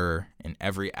do better in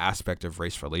every aspect of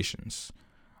race relations.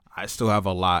 I still have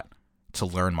a lot to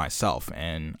learn myself,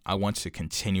 and I want to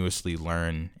continuously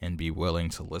learn and be willing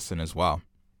to listen as well.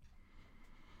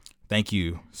 Thank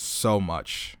you so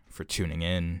much for tuning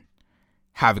in.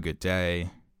 Have a good day.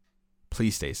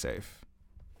 Please stay safe,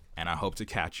 and I hope to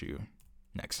catch you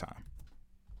next time.